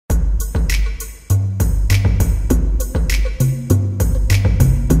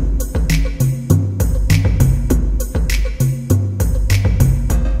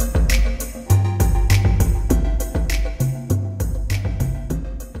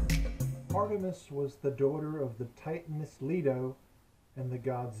Artemis was the daughter of the Titaness Leto and the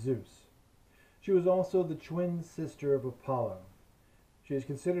god Zeus. She was also the twin sister of Apollo. She is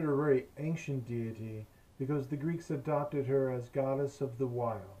considered a very ancient deity because the Greeks adopted her as goddess of the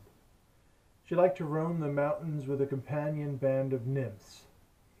wild. She liked to roam the mountains with a companion band of nymphs.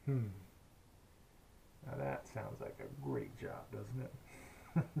 Now that sounds like a great job, doesn't it?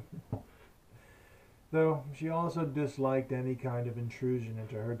 Though she also disliked any kind of intrusion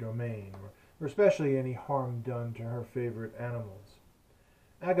into her domain, or especially any harm done to her favorite animals.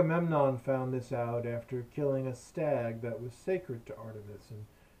 Agamemnon found this out after killing a stag that was sacred to Artemis, and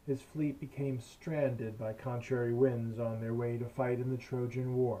his fleet became stranded by contrary winds on their way to fight in the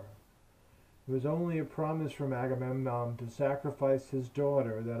Trojan War. It was only a promise from Agamemnon to sacrifice his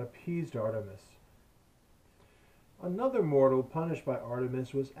daughter that appeased Artemis. Another mortal punished by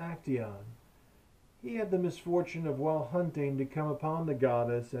Artemis was Actaeon. He had the misfortune of, while hunting, to come upon the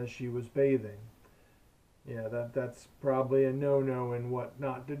goddess as she was bathing. Yeah, that's probably a no-no in what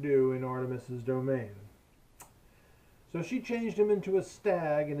not to do in Artemis's domain. So she changed him into a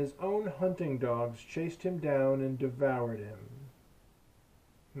stag, and his own hunting dogs chased him down and devoured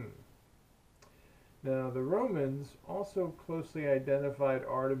him. Now, the Romans also closely identified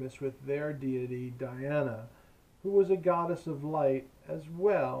Artemis with their deity Diana, who was a goddess of light as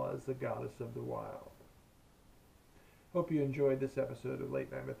well as the goddess of the wild. Hope you enjoyed this episode of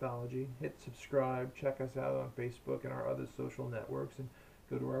Late Night Mythology. Hit subscribe, check us out on Facebook and our other social networks, and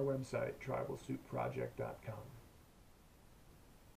go to our website, tribalsuitproject.com.